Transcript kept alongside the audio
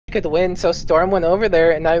could win, so Storm went over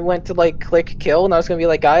there, and I went to like click kill, and I was gonna be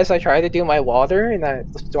like, guys, I tried to do my water,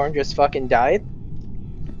 and Storm just fucking died.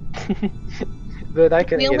 But I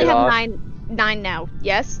couldn't get it off. We only have nine now.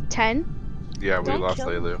 Yes, 10. Yeah, we lost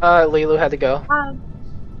Lilu. Lilu had to go.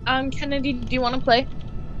 Kennedy, do you want to play?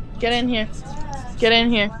 Get in here. Get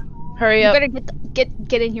in here. Hurry up. You better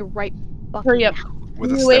get in here right. Hurry up.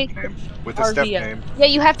 With a step name. With a step name. Yeah,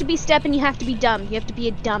 you have to be step and you have to be dumb. You have to be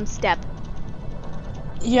a dumb step.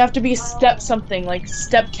 You have to be step something, like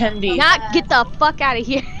Step Kennedy. Not get the fuck out of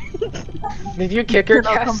here. Did you kick her?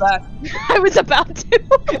 I'll come back. I was about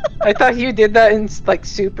to. I thought you did that in like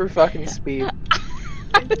super fucking speed.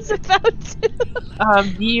 I was about to.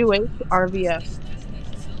 VUH RVF.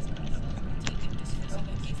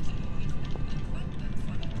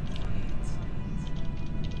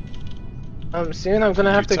 Soon I'm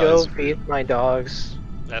gonna have to go feed my dogs.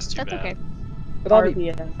 That's too bad. Okay. But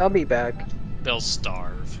I'll be back. They'll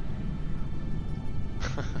starve.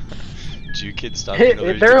 You kids stop.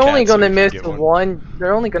 They're only gonna miss one.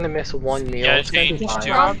 They're only gonna miss one meal. Yeah, change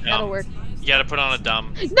to that'll work. You gotta put on a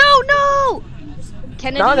dumb. No!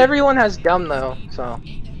 Kennedy. Not everyone has dumb though, so.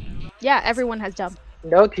 Yeah, everyone has dumb.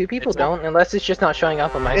 No, 2 people don't, unless it's just not showing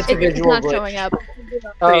up on my screen. It's not showing up.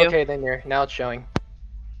 Oh, okay, then now it's showing.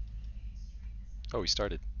 Oh, we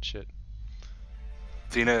started. Shit.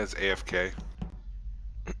 Tina is AFK.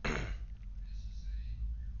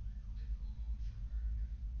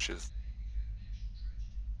 Which is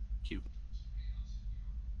cute.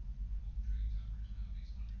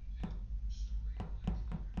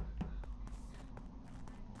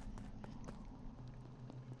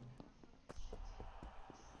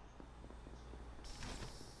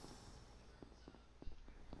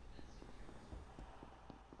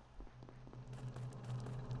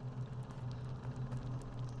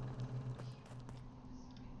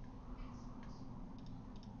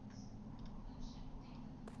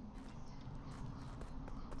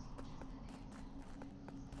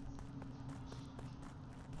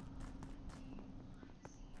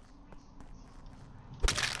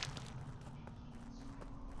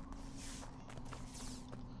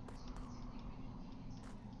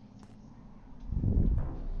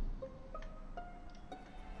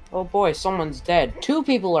 Oh boy, someone's dead. 2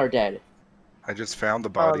 people are dead. I just found the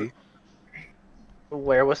body.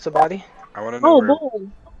 Where was the body? I want to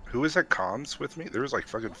know who was at comms with me? There was like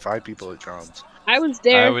fucking 5 people at comms. I was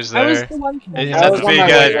there. I was there. Is that the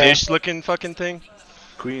big dish-looking fucking thing?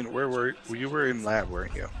 Queen, where were you? You were in lab,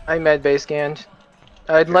 weren't you? I medbay scanned.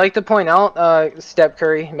 I'd like to point out, Step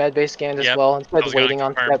Curry medbay scanned as well, instead of waiting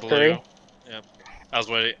on Step Curry. Yep. I was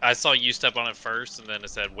waiting. I saw you step on it first, and then it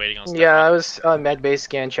said waiting on Step. Yeah, I was medbay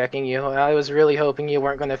scan checking you. I was really hoping you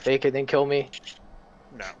weren't gonna fake it and kill me.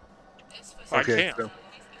 No. Okay, I can't.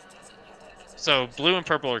 So blue and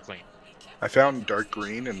purple are clean. I found dark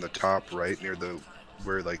green in the top right near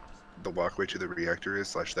where like the walkway to the reactor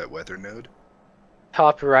is / that weather node.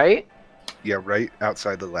 Top right? Yeah, right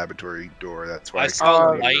outside the laboratory door. That's why I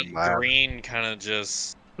saw light green kind of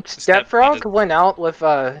just. Step Frog went out with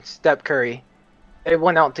Step Curry. They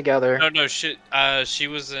went out together. No, shit. She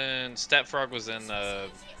was in. Step Frog was in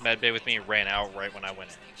med bay with me and ran out right when I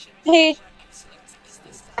went in. Hey.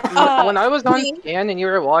 When I was on scan and you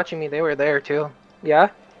were watching me, they were there too. Yeah?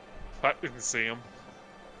 I didn't see him.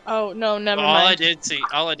 Oh no, never mind.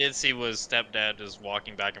 All I did see was Stepdad just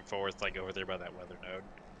walking back and forth like over there by that weather node.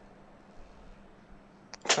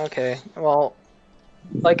 Okay, well,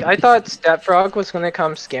 like I thought Step Frog was gonna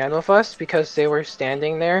come scan with us because they were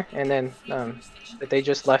standing there, and then but they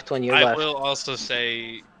just left when you left. I will also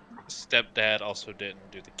say, Stepdad also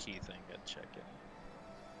didn't do the key thing at check-in.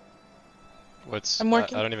 What's? I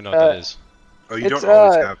don't even know what that is. Oh, you don't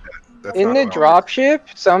always have that. That's in the dropship,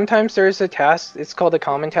 sometimes there's a task. It's called a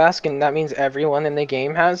common task, and that means everyone in the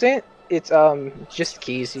game has it. It's just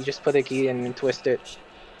keys. You just put a key in and twist it.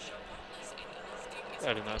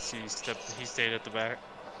 I did not see Step. He stayed at the back.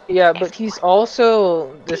 Yeah, but he's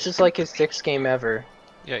also. This is like his 6th game ever.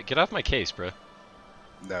 Yeah, get off my case, bro.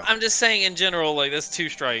 No. I'm just saying in general, like that's 2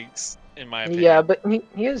 strikes in my opinion. Yeah, but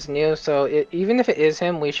he is new, so even if it is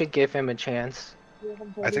him, we should give him a chance.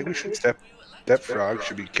 I think we should Step Frog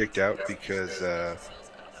should be kicked out because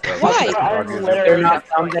Why? They're not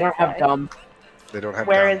dumb. They don't have dumb. They don't have.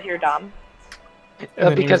 Where is your dumb?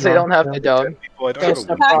 Because they don't have the dumb. I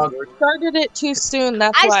started it too soon.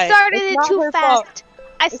 That's why. I started it too fast.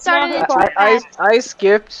 I started it too fast. I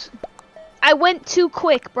skipped. I went too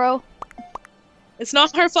quick, bro. It's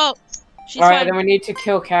not her fault. She's Alright, fine. then we need to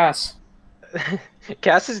kill Cass.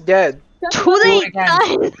 Cass is dead. Too late.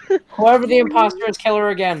 Whoever the imposter is, kill her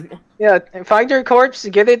again. Yeah, find her corpse,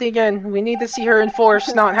 get it again. We need to see her in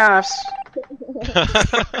force, not halves.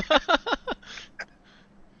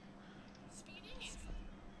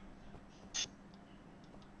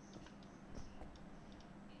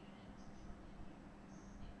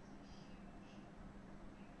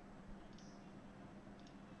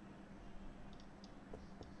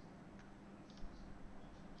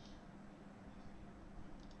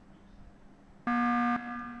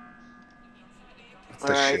 What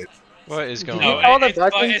the shit? What is going No, on? all the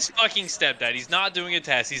it's fucking StepDad. He's not doing a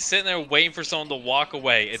test. He's sitting there waiting for someone to walk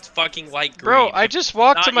away. It's fucking light green. Bro, I just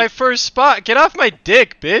walked to my first spot. Get off my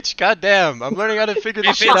dick, bitch. Goddamn. I'm learning how to figure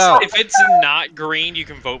this shit out. If it's not green, you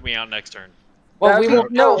can vote me out next turn. Well, we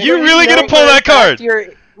won't know. You really gonna pull that card?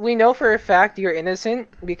 We know for a fact you're innocent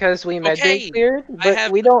because we Okay, cleared,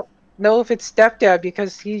 but we don't know if it's StepDad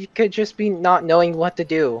because he could just be not knowing what to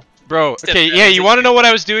do. Bro, okay, yeah, you want to know what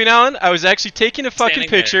I was doing, Alan? I was actually taking a fucking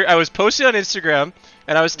picture. I was posting on Instagram,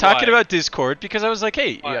 and I was talking about Discord because I was like,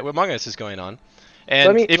 hey, yeah, Among Us is going on.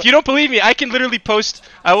 And if you don't believe me, I can literally post,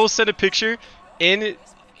 I will send a picture in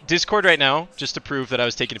Discord right now just to prove that I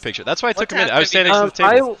was taking a picture. That's why I took a minute. I was standing next to the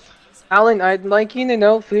table. Alan, I'd like you to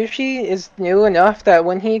know Fushi is new enough that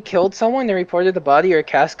when he killed someone and reported the body, or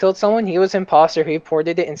Cass killed someone, he was imposter. He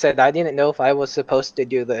reported it and said, I didn't know if I was supposed to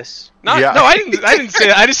do this. No, I didn't say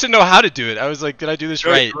that. I just didn't know how to do it. I was like, did I do this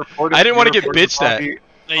right? I didn't want to get bitched at.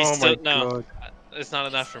 No, it's not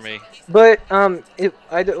enough for me. But,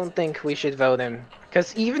 I don't think we should vote him.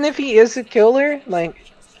 Because even if he is a killer,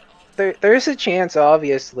 like, there's a chance,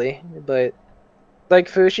 obviously. But, like,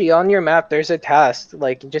 Fushi, on your map, there's a task.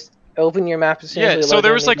 Like, just open your map as soon as so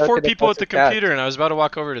there was like 4 people at the computer, and I was about to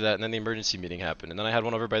walk over to that, and then the emergency meeting happened, and then I had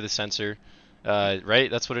one over by the sensor, right?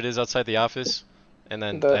 That's what it is outside the office, and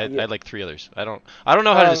then I had like 3 others. I don't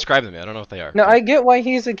know how to describe them. I don't know what they are. No, I get why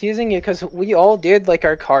he's accusing you, because we all did like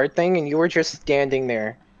our card thing, and you were just standing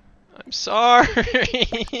there. I'm sorry.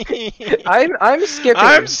 I'm skipping.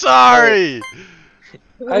 I'm sorry.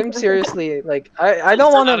 I'm seriously like I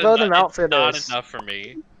don't want to vote him out for this. It's not enough for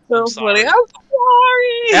me. So funny. I'm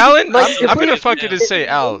sorry. Alan, I'm gonna fucking just say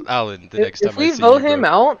Alan the next time I see you. If we vote him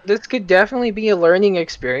out, this could definitely be a learning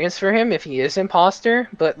experience for him if he is imposter.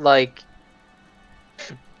 But like,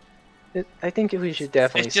 I think we should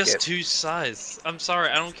definitely. It's just skip. 2 sides. I'm sorry.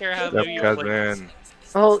 I don't care how new you are.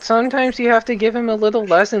 Well, sometimes you have to give him a little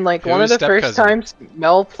lesson. Like one of the first times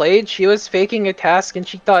Mel played, she was faking a task and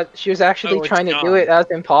she thought she was actually trying to do it as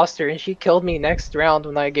imposter, and she killed me next round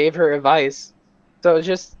when I gave her advice. So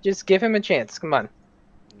just give him a chance. Come on.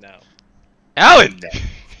 No. Alan,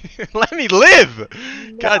 let me live.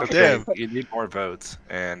 God damn. You need more votes,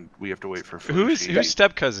 and we have to wait for. Who's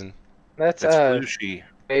StepCousin? That's Flushy.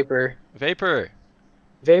 Vapor.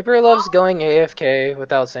 Vapor loves going AFK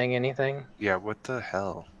without saying anything. Yeah, what the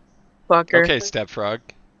hell? Fucker. Okay, StepFrog.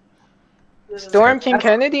 Storm, can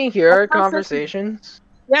Kennedy hear our conversations?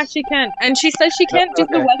 Yeah, she can. And she says she can't do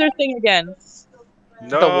the weather thing again.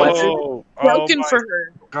 No! Broken for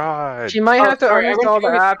her. God. She might have to uninstall the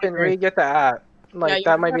app and re-get the app. Like,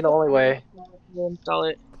 that might be the only way. Install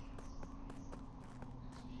it.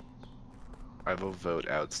 I will vote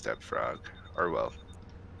out StepFrog. Or, well,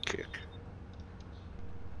 kick.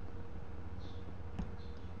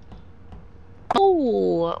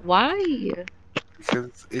 Oh, why?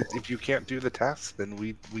 Because if you can't do the task, then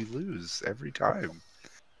we lose every time.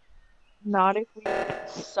 Not if we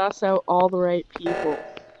suss out all the right people.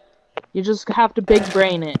 You just have to big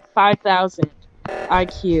brain it. 5,000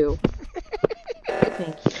 IQ.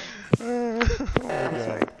 Thank you. Oh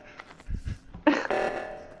my God.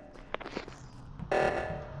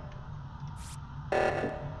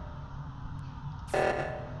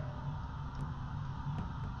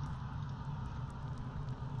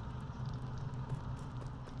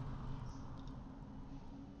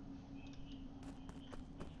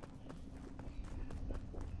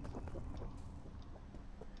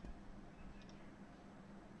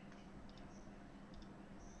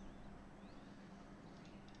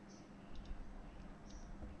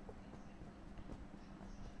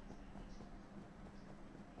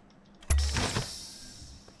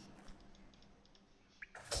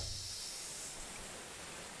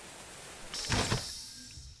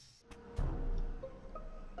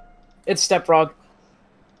 It's StepFrog.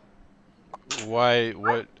 Why?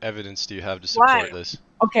 What evidence do you have to support this?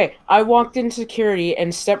 Okay, I walked in security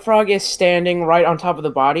and StepFrog is standing right on top of the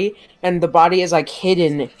body, and the body is like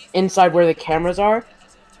hidden inside where the cameras are,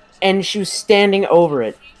 and she was standing over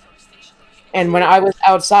it. And when I was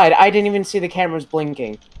outside, I didn't even see the cameras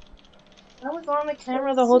blinking. I was on the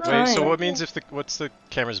camera the whole time. Wait, so what means what's the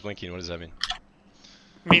cameras blinking? What does that mean?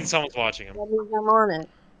 It means someone's watching him. That means I'm on it.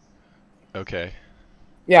 Okay.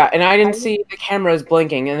 Yeah, and I didn't see the cameras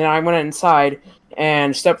blinking, and then I went inside,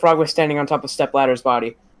 and StepFrog was standing on top of StepLadder's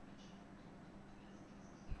body.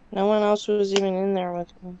 No one else was even in there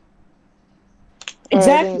with me.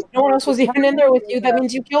 Exactly. No one else was even in there with you. That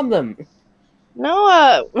means you killed them. No,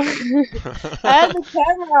 I had the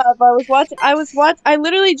camera up. I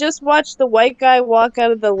literally just watched the white guy walk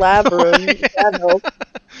out of the lab room.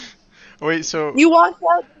 Wait, so you walked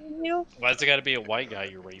out, didn't you? Why's it gotta be a white guy,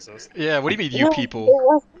 you racist? Yeah, what do you mean, you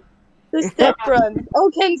people? The step run. Oh,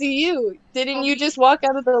 Kenzie, you didn't you just walk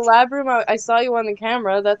out of the lab room? I saw you on the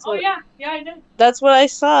camera. That's what. Oh yeah, I did. That's what I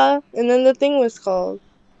saw, and then the thing was called.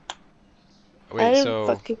 Wait,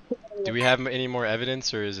 so do we have any more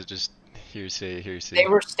evidence, or is it just hearsay? They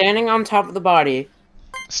were standing on top of the body.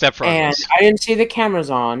 StepFrog. And I didn't see the cameras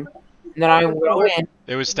on. And then I went in.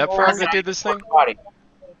 It was StepFrog that did this thing?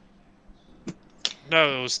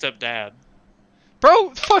 No, it was StepDad.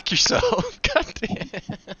 Bro, fuck yourself. God damn.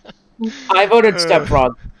 I voted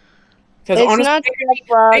StepFrog. Because honestly, not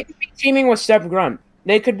they could be teaming with StepGrunt.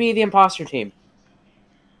 They could be the imposter team.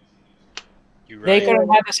 Right. They could have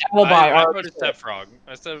had this alibi. I voted StepFrog.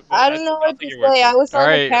 I don't know what to say. I was on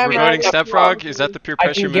the camera. Alright, we're voting StepFrog? Is that the peer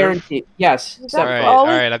pressure move? Guarantee. Yes.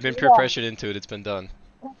 Alright, I've been peer pressured into it. It's been done.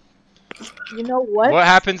 You know what? What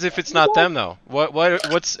happens if it's not them, though?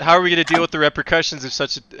 How are we gonna deal with the repercussions of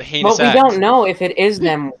such a heinous act? Well, we don't know if it is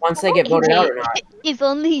them once they get voted out or not. If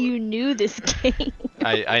only you knew this game.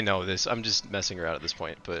 I know this. I'm just messing around at this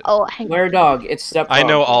point, but... Oh, hang on. Where dog? It's StepFrog. I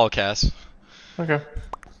know all, Cass. Okay.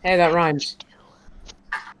 Hey, that rhymes.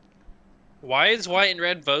 Why is white and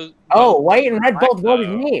red vote? Oh, white and red both voted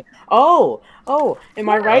me. Oh, am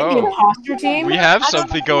I right? The imposter team? We have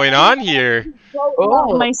something going on here.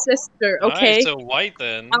 Oh, my sister. Okay. Nice, so white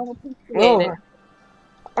then. I'll appreciate it.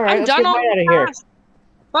 All right, I'm done all out of here.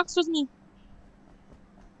 Fucks with me.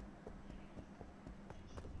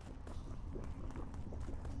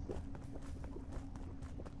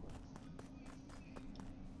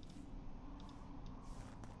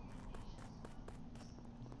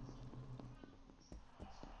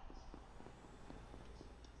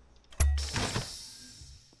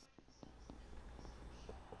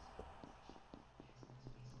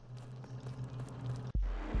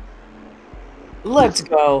 Let's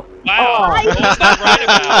go. Wow.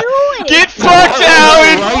 Get fucked,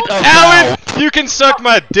 Alan! Alan, you can suck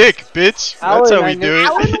my dick, bitch. That's how we do it.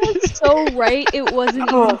 Alan was so right, it wasn't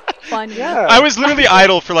even funny. Yeah. I was literally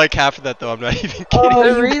idle for like half of that, though. I'm not even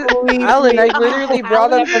kidding. Alan, I literally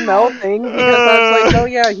brought up the Mel thing because I was like, oh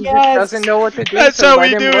yeah, he just doesn't know what to do. That's so how let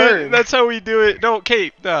we him do learn. it. That's how we do it. No,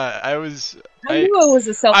 Kate, I I knew it was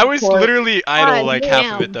a self-report. I was literally idle like half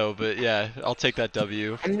of damn. it though, but yeah, I'll take that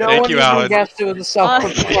W. No Thank one you, even Alan. guessed it was a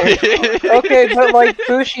self-report. Okay, but like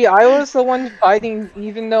Fushi, I was the one fighting,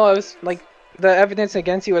 even though I was like the evidence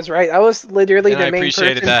against you was right. I was literally And the I main person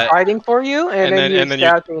appreciated that. fighting for you, and then you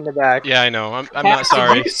stabbed me in the back. Yeah, I know. I'm not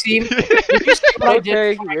sorry. Did you see what I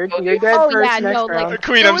did? Okay, you're dead Oh, first yeah, next no, round. like-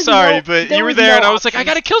 Queen, There I'm was sorry, no- but there you were was there, no and I was like, I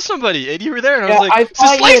option. gotta kill somebody, and you were there, and I Yeah, was like, I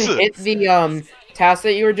saw you Slicer! and hit the task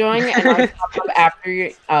that you were doing, and I popped up after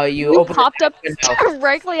you You opened popped up the window.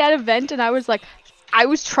 directly at a vent, and I was like, I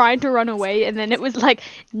was trying to run away, and then it was like,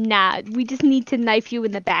 nah, we just need to knife you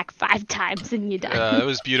in the back 5 times, and you're done. It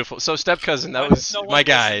was beautiful. So, StepCousin, that was my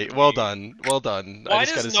guy. Well done. Well done. Why I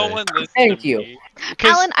just gotta does no say. one listen Thank to you. me?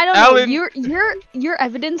 Alan, I don't Alan- know. Your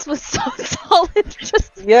evidence was so solid.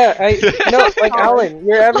 Just Yeah, like Alan,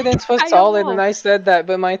 your evidence was I don't solid, know. and I said that,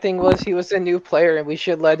 but my thing was he was a new player, and we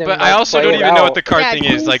should let him. But like, I also play don't it even know what out. the card Yeah, thing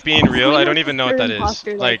is. Queen- Like, being real, I Queen don't was even know the what that third is.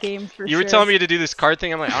 imposter that Like, game, for you were sure. telling me to do this card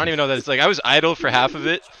thing. I'm like, I don't even know what that is. Like, I was idle for half of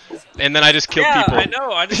it, and then I just killed people. I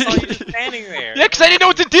know. I just saw you just standing there. Yeah, because I didn't know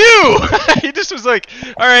what to do! He just was like,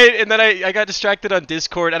 alright, and then I got distracted on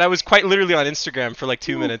Discord, and I was quite literally on Instagram for like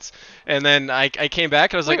 2 minutes, and then I came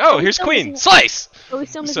back, and I was like, Wait, oh, are we here's still Queen! missing- Slice! Are we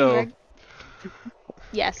still missing So- Greg?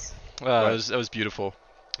 Yes. That was beautiful.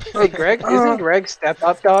 Wait, Greg, isn't Greg step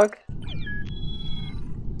up dog?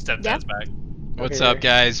 StepDad's back. What's Okay. up,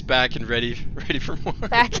 guys? Back and ready for more.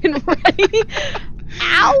 Back and ready.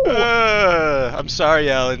 Ow! I'm sorry,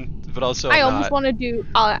 Alan, but also I I'm almost not. want to do.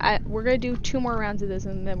 We're gonna do 2 more rounds of this,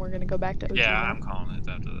 and then we're gonna go back to OG. Yeah, I'm calling it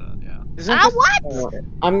after that. Yeah. Isn't this- what?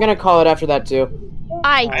 I'm gonna call it after that too.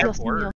 I I have trust in work. you.